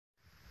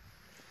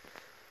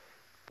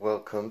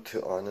Welcome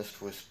to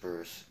Honest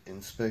Whispers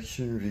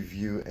Inspection,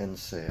 Review, and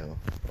Sale.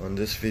 On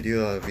this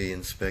video I'll be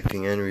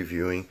inspecting and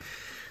reviewing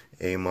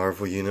a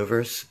Marvel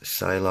Universe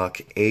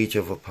Psylocke Age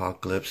of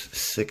Apocalypse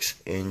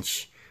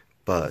 6-inch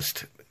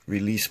bust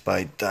released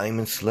by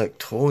Diamond Select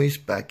Toys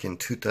back in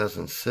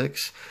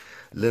 2006,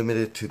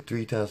 limited to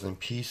 3,000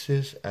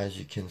 pieces. As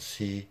you can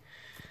see,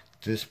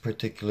 this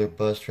particular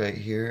bust right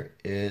here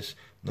is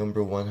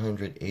number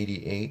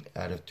 188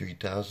 out of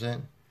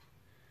 3,000.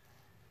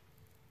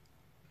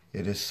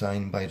 It is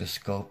signed by the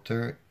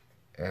sculptor,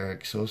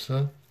 Erick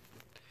Sosa,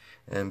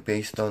 and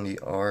based on the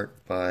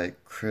art by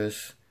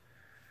Chris,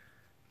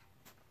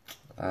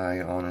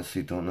 I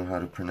honestly don't know how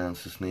to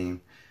pronounce his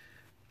name,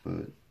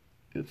 but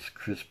it's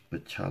Chris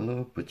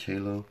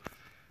Bachalo,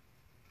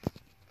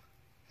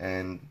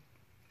 and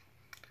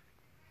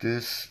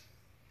this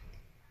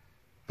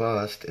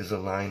bust is a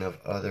line of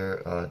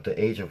other, the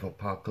Age of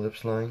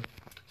Apocalypse line,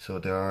 so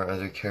there are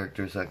other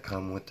characters that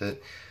come with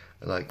it,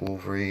 like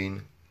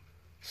Wolverine,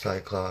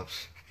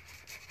 Cyclops,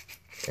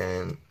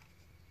 and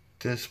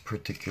this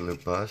particular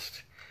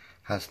bust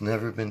has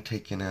never been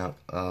taken out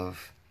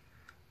of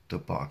the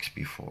box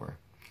before,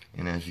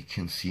 and as you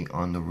can see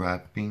on the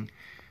wrapping,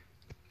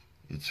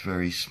 it's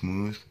very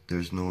smooth.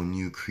 There's no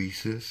new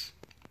creases.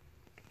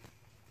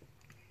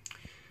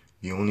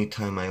 The only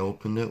time I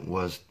opened it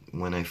was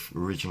when I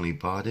originally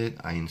bought it.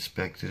 I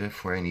inspected it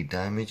for any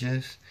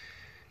damages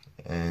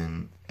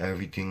and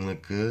everything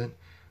looked good.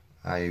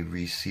 I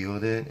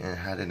resealed it and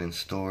had it in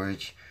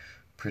storage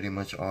pretty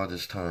much all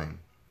this time.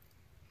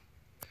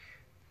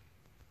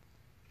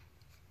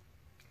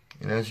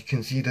 And as you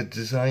can see, the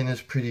design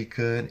is pretty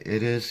good.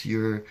 It is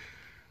your,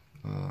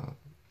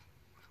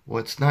 well,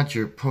 it's not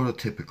your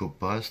prototypical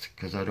bust,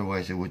 because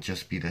otherwise it would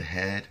just be the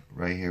head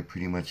right here,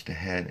 pretty much the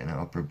head and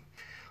upper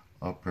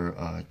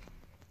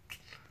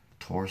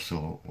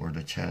torso or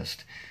the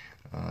chest.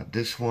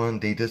 This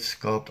one, they did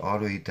sculpt all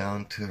the way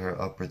down to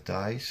her upper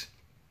thighs.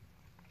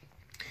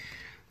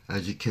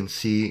 As you can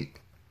see,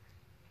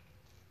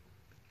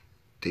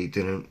 they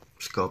didn't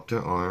sculpt her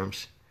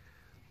arms.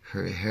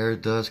 Her hair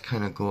does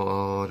kind of go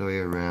all the way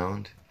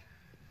around,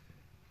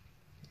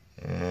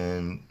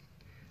 and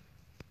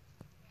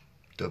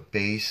the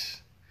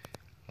base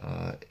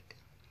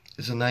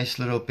is a nice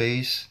little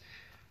base,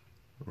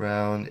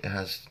 round. It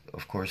has,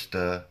 of course,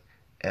 the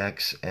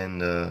X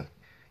and the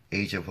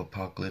Age of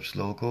Apocalypse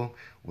logo,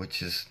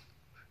 which is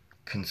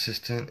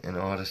consistent in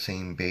all the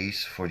same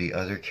base for the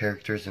other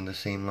characters in the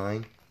same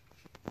line.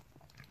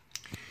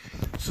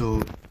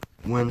 So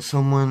when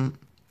someone,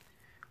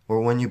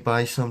 or when you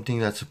buy something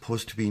that's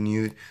supposed to be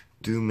new,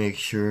 do make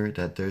sure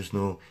that there's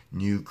no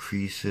new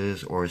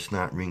creases or it's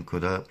not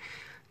wrinkled up.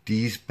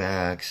 These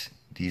bags,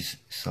 these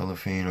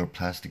cellophane or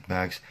plastic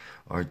bags,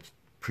 are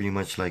pretty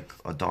much like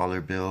a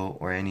dollar bill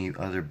or any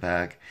other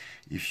bag.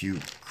 If you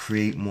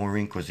create more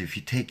wrinkles, if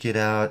you take it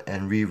out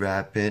and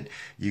rewrap it,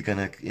 you're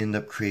gonna end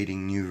up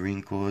creating new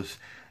wrinkles.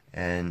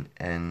 And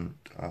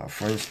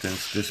for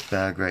instance, this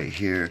bag right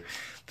here,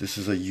 this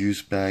is a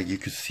used bag. You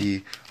can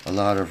see a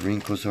lot of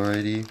wrinkles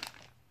already.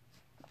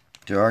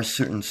 There are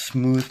certain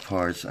smooth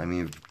parts, I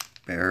mean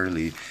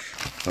barely,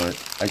 but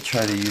I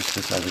try to use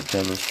this as a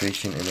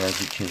demonstration, and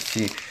as you can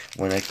see,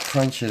 when I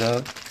crunch it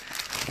up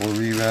or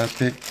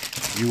rewrap it,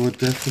 you will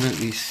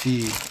definitely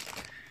see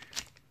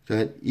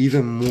that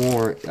even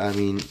more, I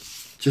mean,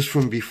 just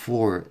from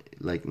before,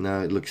 like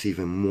now it looks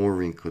even more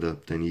wrinkled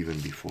up than even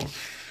before.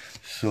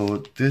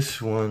 So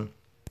this one,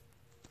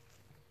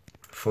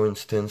 for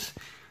instance,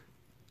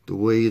 the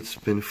way it's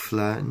been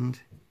flattened,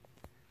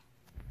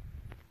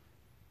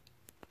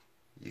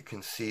 you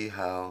can see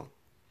how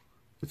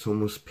it's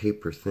almost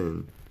paper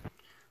thin.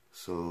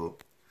 So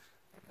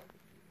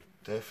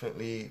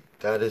definitely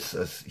that is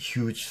a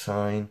huge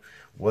sign.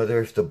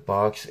 Whether if the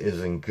box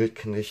is in good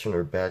condition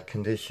or bad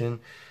condition,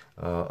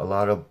 a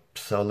lot of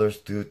sellers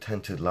do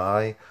tend to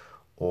lie,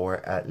 or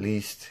at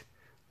least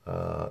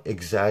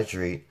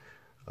exaggerate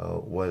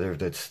whether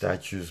the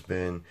statue's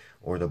been,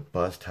 or the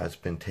bust has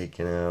been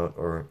taken out,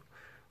 or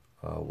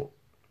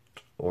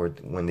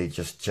when they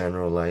just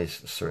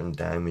generalize certain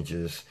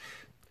damages,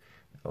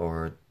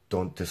 or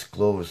don't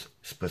disclose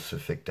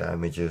specific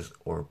damages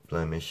or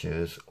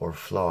blemishes or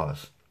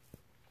flaws.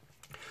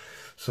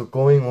 So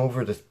going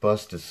over this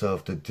bust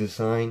itself, the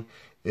design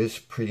is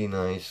pretty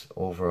nice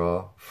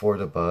overall for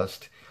the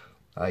bust.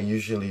 I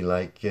usually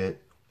like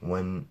it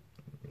when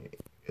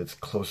it's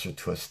closer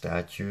to a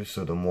statue,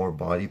 so the more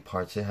body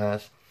parts it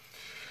has.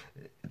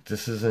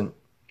 This isn't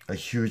a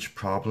huge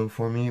problem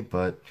for me,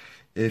 but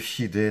if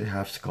she did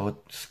have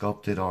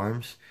sculpted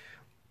arms,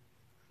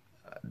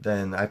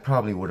 then I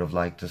probably would have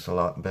liked this a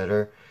lot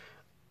better.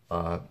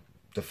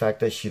 The fact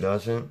that she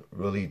doesn't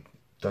really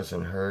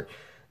doesn't hurt.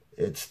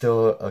 It's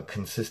still a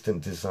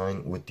consistent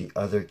design with the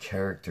other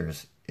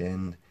characters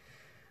in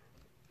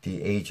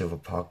the Age of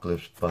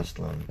Apocalypse bust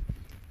line.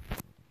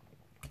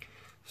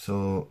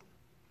 So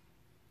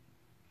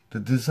the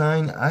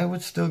design, I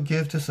would still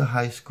give this a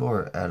high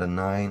score at a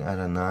 9 out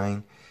of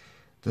 9.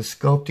 The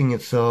sculpting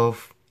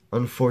itself,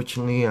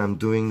 unfortunately, I'm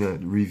doing the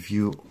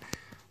review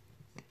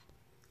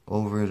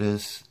over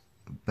this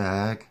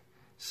bag,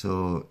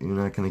 so you're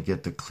not going to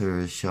get the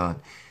clearest shot.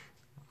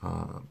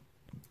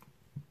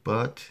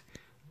 But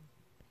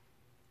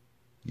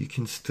you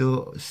can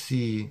still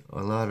see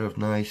a lot of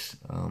nice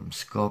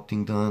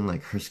sculpting done,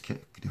 like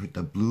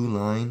the blue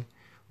line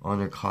on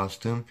her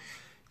costume.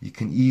 You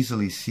can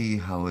easily see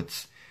how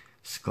it's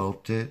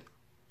sculpted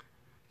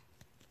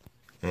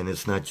and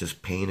it's not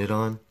just painted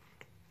on.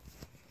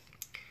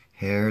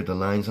 Hair, the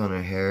lines on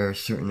her hair,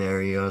 certain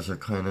areas are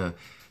kind of,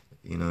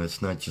 you know,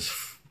 it's not just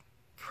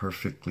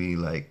perfectly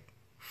like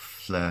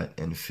flat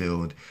and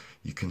filled.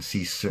 You can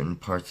see certain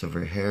parts of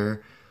her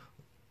hair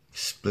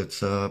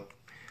splits up,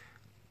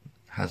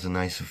 has a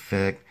nice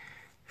effect.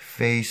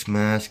 Face,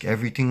 mask,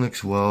 everything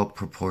looks well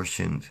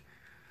proportioned.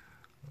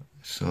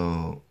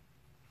 So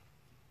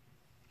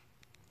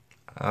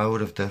I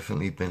would have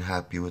definitely been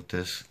happy with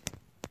this.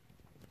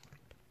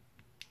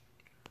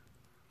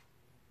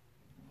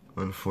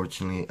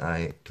 Unfortunately,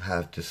 I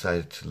have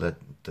decided to let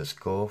this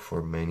go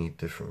for many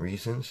different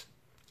reasons.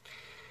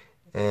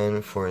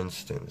 And for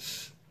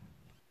instance,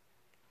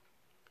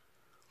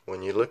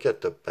 when you look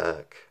at the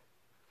back,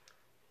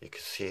 you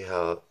can see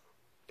how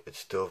it's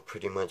still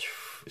pretty much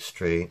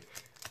straight,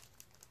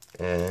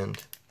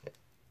 and you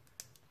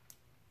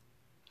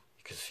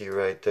can see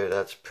right there,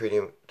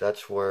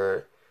 that's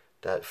where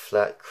that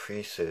flat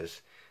crease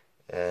is,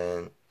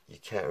 and you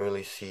can't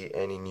really see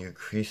any new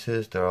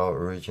creases. They're all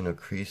original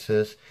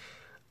creases.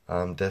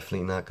 I'm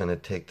definitely not going to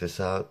take this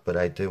out, but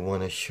I did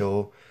want to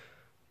show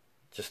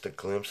just a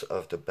glimpse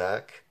of the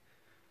back.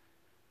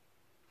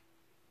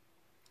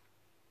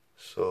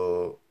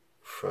 So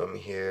from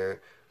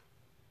here,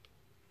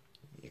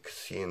 you can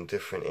see in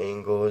different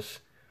angles,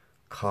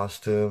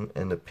 costume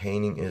and the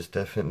painting is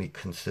definitely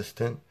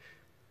consistent.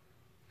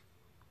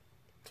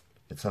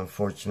 It's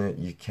unfortunate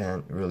you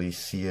can't really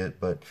see it,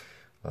 but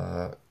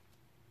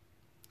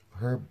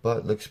her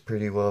butt looks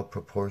pretty well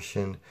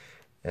proportioned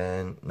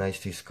and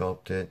nicely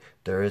sculpted.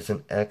 There is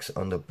an X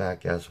on the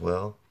back as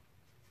well.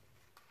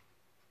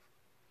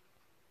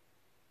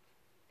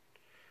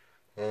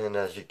 And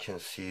as you can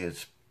see,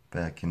 it's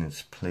back in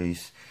its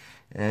place.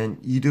 And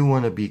you do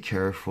want to be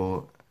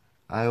careful.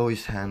 I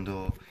always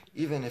handle,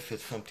 even if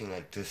it's something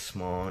like this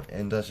small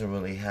and doesn't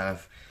really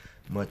have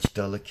much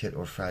delicate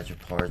or fragile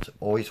parts,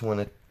 always want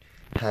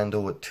to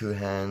handle with 2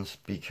 hands.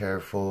 Be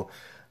careful.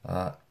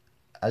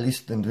 At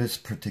least in this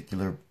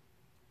particular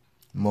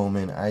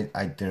moment,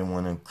 I didn't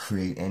want to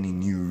create any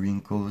new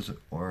wrinkles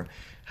or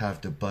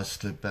have the bust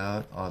slip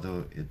out,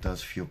 although it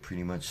does feel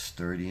pretty much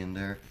sturdy in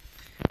there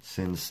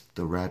since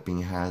the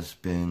wrapping has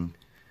been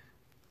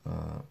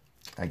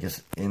I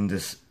guess in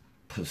this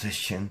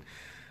position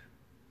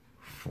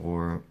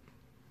for,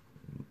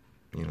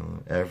 you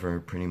know, ever,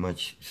 pretty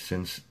much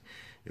since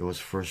it was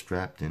first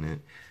wrapped in it.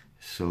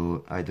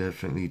 So I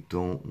definitely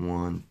don't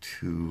want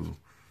to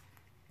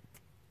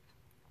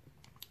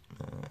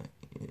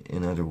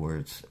in other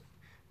words,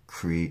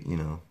 create, you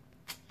know,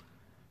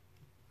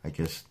 I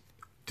guess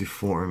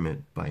deform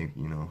it by,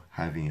 you know,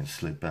 having it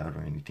slip out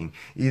or anything.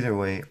 Either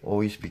way,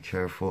 always be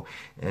careful.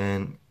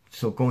 And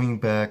so going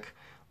back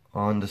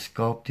on the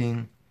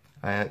sculpting,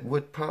 I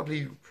would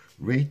probably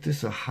rate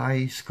this a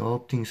high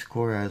sculpting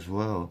score as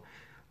well.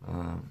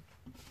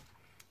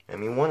 I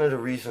mean, one of the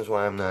reasons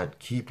why I'm not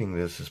keeping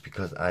this is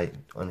because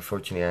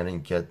unfortunately I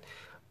didn't get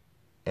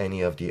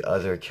any of the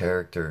other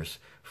characters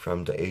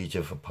from the Age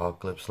of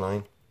Apocalypse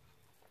line.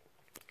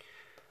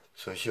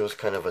 So she was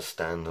kind of a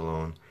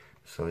standalone,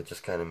 so it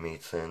just kind of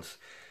made sense.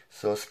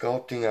 So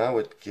sculpting, I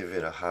would give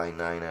it a high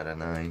 9 out of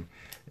 9.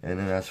 And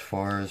then as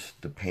far as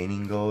the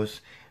painting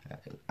goes,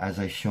 as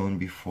I shown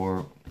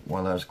before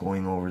while I was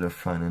going over the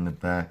front and the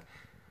back,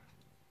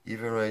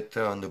 even right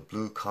there on the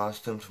blue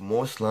costumes,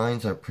 most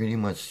lines are pretty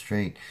much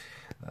straight.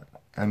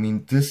 I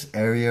mean, this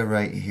area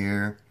right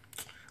here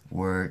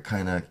where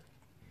kind of,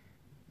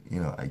 you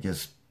know, I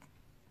guess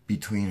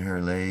between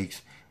her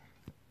legs,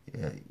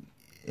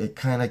 it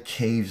kind of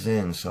caves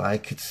in, so I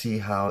could see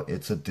how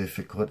it's a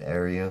difficult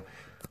area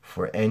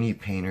for any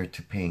painter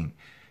to paint.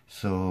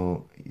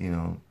 So, you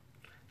know,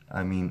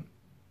 I mean,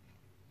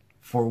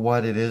 for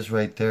what it is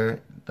right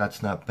there,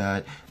 that's not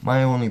bad.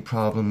 My only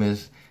problem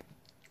is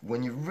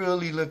when you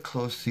really look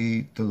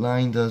closely, the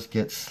line does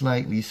get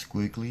slightly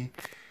squiggly.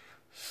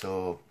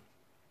 So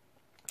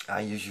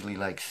I usually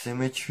like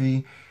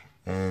symmetry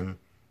and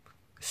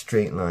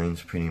straight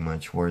lines, pretty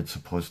much where it's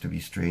supposed to be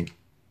straight.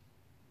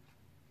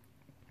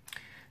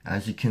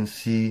 As you can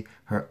see,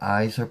 her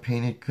eyes are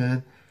painted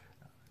good.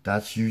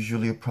 That's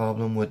usually a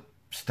problem with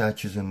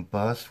statues and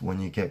busts, when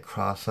you get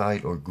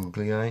cross-eyed or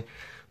googly-eyed.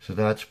 So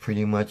that's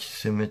pretty much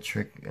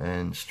symmetric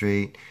and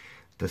straight.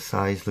 The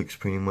size looks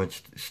pretty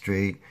much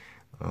straight.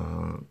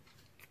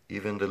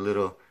 Even the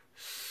little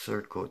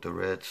circle, the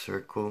red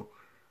circle,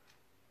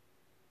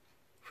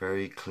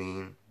 very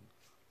clean.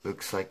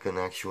 Looks like an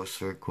actual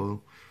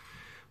circle.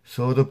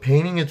 So the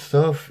painting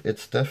itself,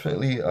 it's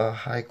definitely a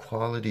high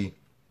quality.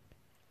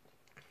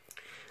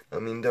 I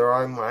mean, there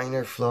are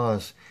minor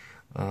flaws.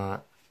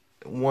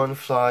 One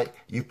flaw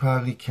you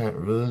probably can't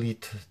really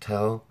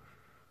tell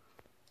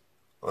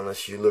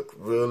unless you look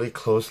really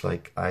close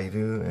like I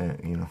do,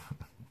 you know,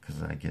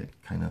 because I get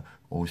kind of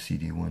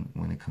OCD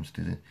when it comes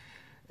to this.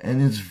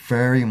 And it's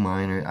very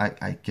minor.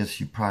 I guess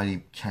you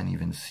probably can't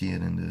even see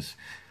it in this.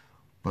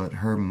 But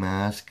her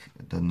mask,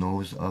 the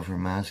nose of her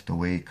mask, the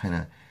way it kind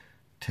of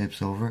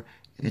tips over,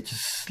 it's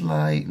just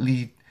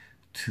slightly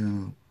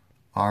to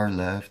our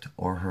left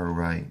or her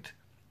right.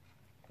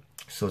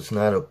 So it's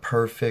not a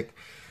perfect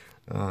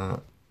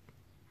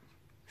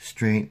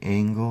straight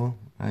angle,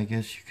 I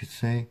guess you could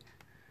say.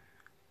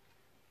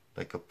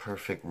 Like a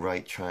perfect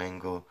right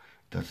triangle.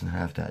 Doesn't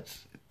have that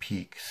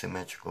peak,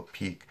 symmetrical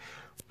peak.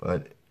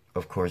 But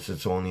of course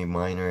it's only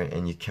minor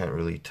and you can't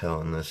really tell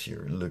unless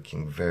you're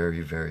looking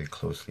very, very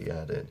closely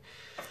at it.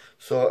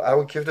 So I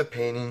would give the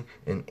painting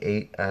an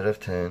 8 out of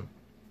 10.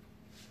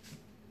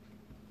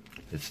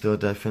 It's still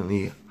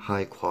definitely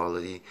high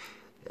quality,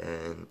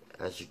 and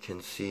as you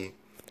can see,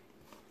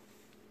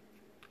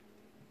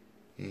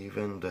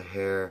 even the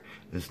hair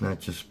is not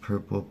just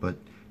purple, but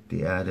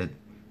they added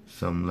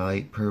some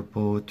light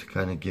purple to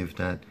kind of give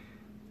that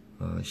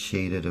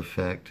shaded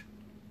effect.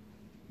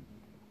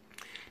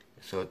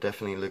 So it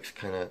definitely looks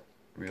kind of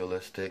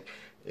realistic.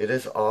 It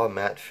is all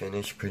matte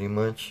finish pretty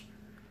much.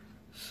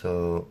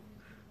 So,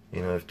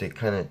 you know, if they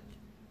kind of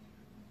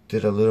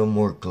did a little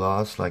more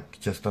gloss, like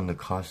just on the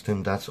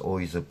costume, that's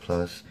always a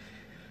plus.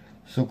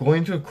 So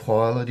going to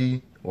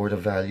quality, or the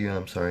value,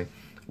 I'm sorry,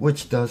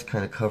 which does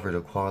kind of cover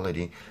the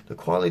quality. The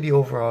quality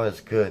overall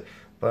is good,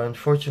 but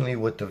unfortunately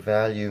with the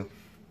value,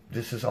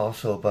 this is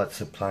also about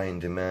supply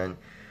and demand.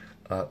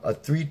 A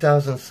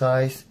 3000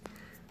 size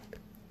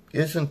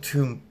isn't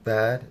too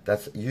bad.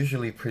 That's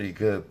usually pretty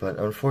good, but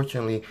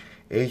unfortunately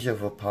Age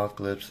of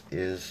Apocalypse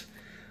is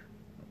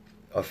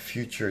a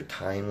future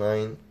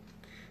timeline,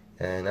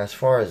 and as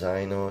far as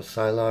I know,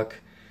 Psylocke,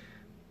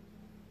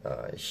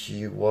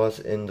 she was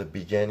in the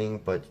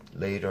beginning, but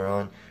later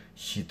on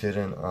she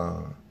didn't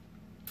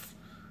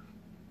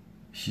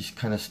she's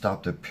kind of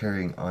stopped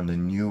appearing on the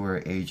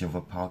newer Age of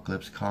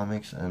Apocalypse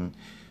comics and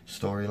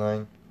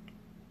storyline.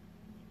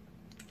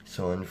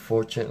 So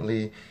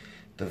unfortunately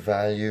the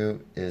value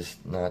is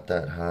not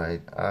that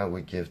high. I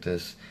would give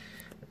this,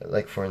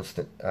 like for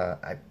instance,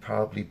 I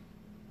probably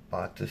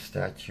bought this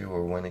statue,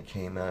 or when it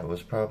came out, it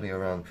was probably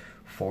around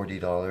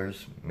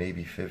 $40,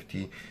 maybe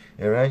 $50.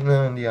 And right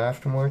now in the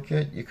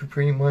aftermarket, you could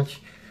pretty much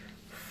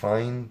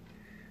find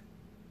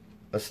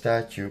a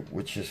statue,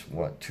 which is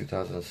what,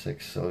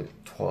 2006, so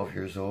 12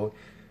 years old,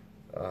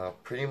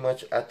 pretty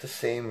much at the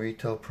same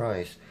retail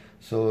price.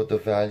 So the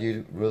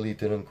value really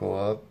didn't go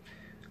up.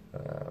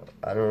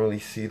 I don't really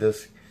see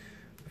this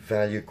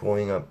value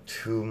going up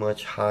too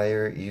much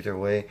higher either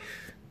way.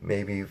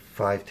 Maybe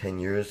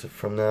 5-10 years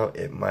from now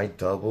it might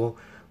double,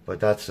 but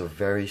that's a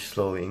very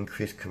slow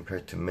increase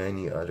compared to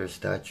many other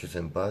statues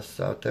and busts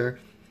out there.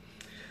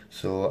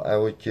 So I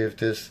would give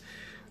this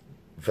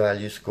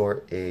value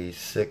score a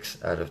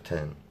 6 out of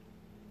 10.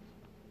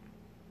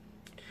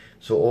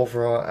 So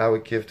overall I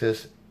would give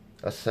this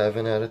a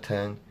 7 out of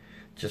 10.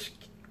 Just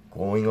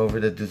going over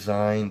the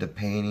design, the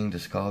painting, the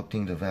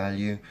sculpting, the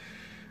value,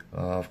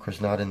 of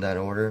course not in that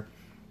order,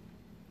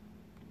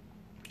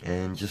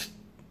 and just,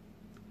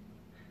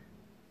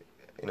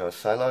 you know,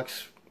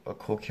 Psylocke's a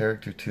cool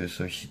character too,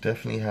 so she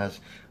definitely has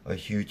a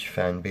huge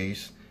fan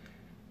base.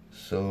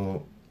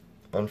 So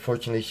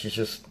unfortunately she's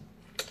just,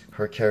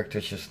 her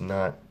character's just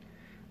not,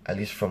 at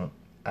least from,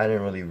 I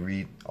didn't really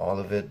read all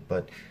of it,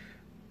 but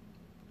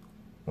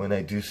when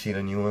I do see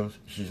the new ones,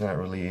 she's not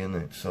really in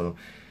it. So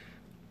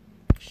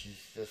she's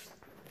just,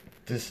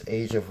 this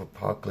Age of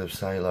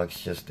Apocalypse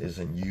Psylocke just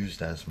isn't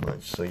used as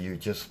much, so you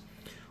just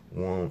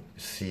won't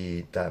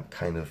see that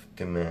kind of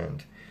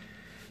demand.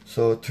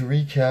 So to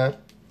recap,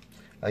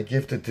 I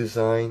give the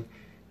design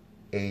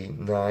a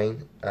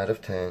 9 out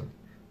of 10,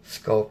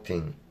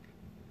 sculpting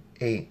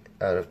 8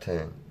 out of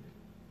 10,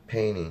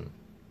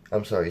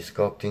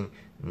 sculpting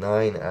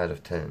 9 out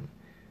of 10,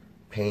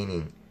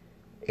 painting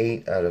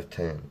 8 out of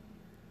 10,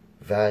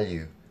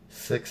 value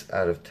 6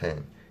 out of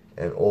 10,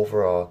 and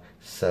overall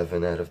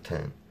 7 out of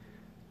 10.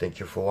 Thank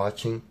you for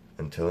watching.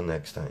 Until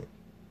next time.